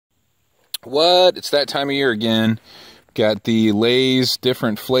What? It's that time of year again. Got the Lay's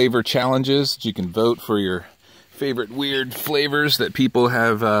different flavor challenges. You can vote for your favorite weird flavors that people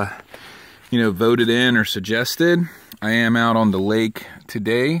have, voted in or suggested. I am out on the lake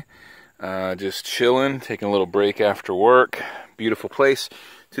today, just chilling, taking a little break after work. Beautiful place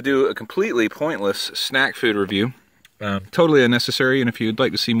to do a completely pointless snack food review. Totally unnecessary, and if you'd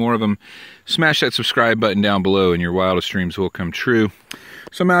like to see more of them, smash that subscribe button down below and your wildest dreams will come true.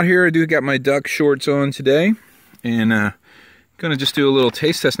 So I'm out here, I do got my duck shorts on today, and gonna just do a little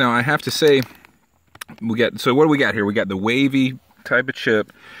taste test. Now I have to say, so what do we got here? We got the wavy type of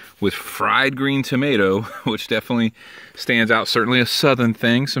chip with fried green tomato, which definitely stands out, certainly a southern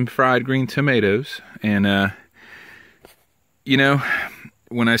thing, some fried green tomatoes. And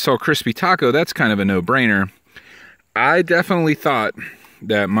when I saw crispy taco, that's kind of a no-brainer. I definitely thought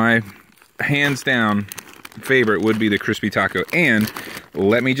that my hands down favorite would be the crispy taco, and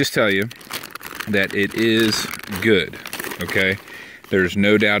let me just tell you that it is good, okay? There's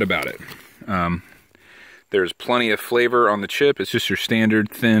no doubt about it. There's plenty of flavor on the chip. It's just your standard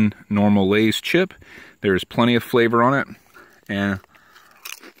thin normal Lay's chip. There's plenty of flavor on it, and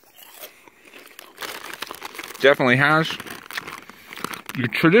definitely has your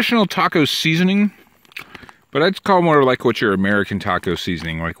traditional taco seasoning, but I'd call more like what your American taco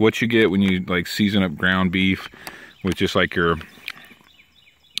seasoning, like what you get when you like season up ground beef with just like your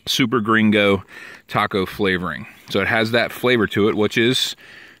super gringo taco flavoring. So it has that flavor to it, which is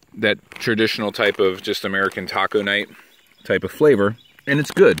that traditional type of just American taco night type of flavor, and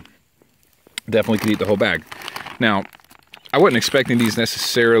it's good. Definitely could eat the whole bag. Now, I wasn't expecting these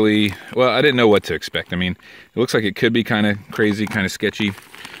necessarily, well, I didn't know what to expect. I mean, it looks like it could be kind of crazy, kind of sketchy.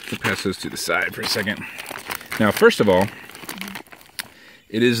 We'll pass those to the side for a second. Now, first of all,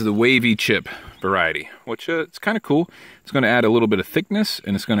 it is the wavy chip variety, which it's kind of cool. It's going to add a little bit of thickness,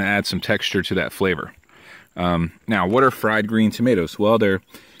 and it's going to add some texture to that flavor. Now, what are fried green tomatoes? Well, they're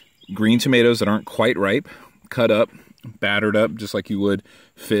green tomatoes that aren't quite ripe, cut up, battered up, just like you would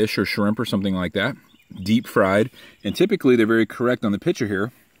fish or shrimp or something like that, deep fried, and typically they're very correct on the picture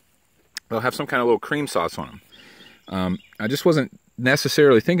here. They'll have some kind of little cream sauce on them. I just wasn't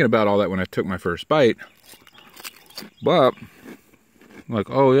necessarily thinking about all that when I took my first bite, but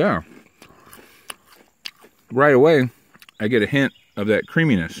like, oh yeah, right away I get a hint of that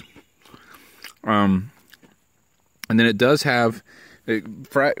creaminess. And then it does have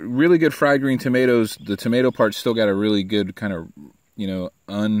really good fried green tomatoes. The tomato part's still got a really good kind of,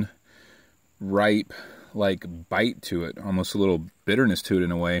 unripe like bite to it, almost a little bitterness to it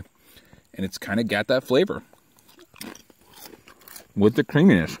in a way. And it's kind of got that flavor with the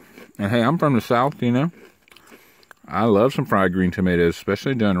creaminess. And hey, I'm from the South, I love some fried green tomatoes,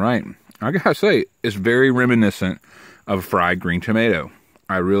 especially done right. I gotta say, it's very reminiscent of fried green tomato.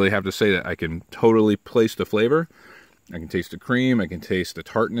 I really have to say that. I can totally place the flavor. I can taste the cream. I can taste the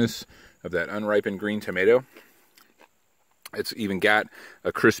tartness of that unripened green tomato. It's even got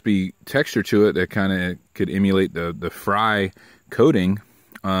a crispy texture to it that kind of could emulate the fry coating.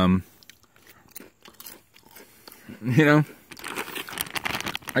 I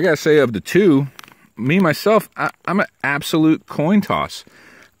gotta say, of the two, me, myself, I'm an absolute coin toss.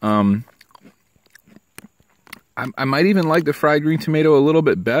 I might even like the fried green tomato a little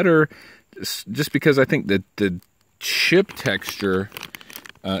bit better, just because I think that the chip texture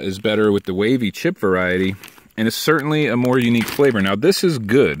is better with the wavy chip variety, and it's certainly a more unique flavor. Now, this is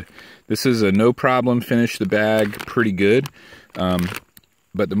good. This is a no problem finish the bag, pretty good.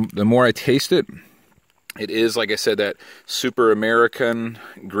 But the more I taste it, it is, like I said, that super American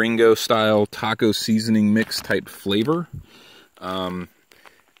gringo style taco seasoning mix type flavor,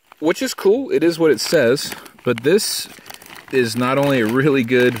 which is cool. It is what it says, but this is not only a really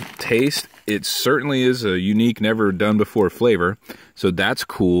good taste, it certainly is a unique, never done before flavor. So that's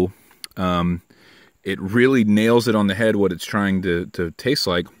cool. It really nails it on the head what it's trying to taste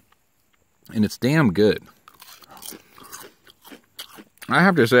like, and it's damn good. I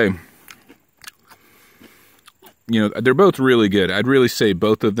have to say, they're both really good. I'd really say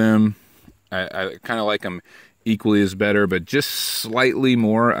both of them. I kind of like them equally as better, but just slightly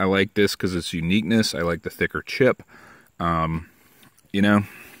more. I like this because it's uniqueness. I like the thicker chip. I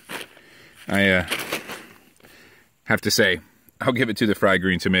have to say, I'll give it to the fried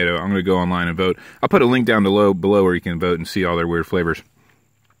green tomato. I'm going to go online and vote. I'll put a link down below where you can vote and see all their weird flavors.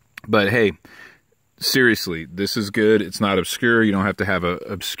 But hey, seriously, this is good. It's not obscure. You don't have to have an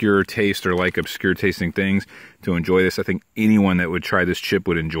obscure taste or like obscure tasting things to enjoy this. I think anyone that would try this chip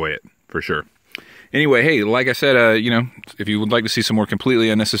would enjoy it, for sure. Anyway, hey, like I said, if you would like to see some more completely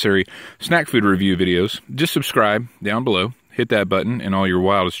unnecessary snack food review videos, just subscribe down below. hit that button and all your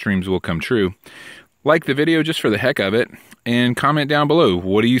wildest dreams will come true. Like the video just for the heck of it, and comment down below.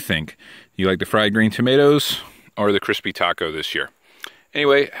 What do you think? You like the fried green tomatoes or the crispy taco this year?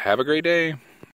 Anyway, have a great day.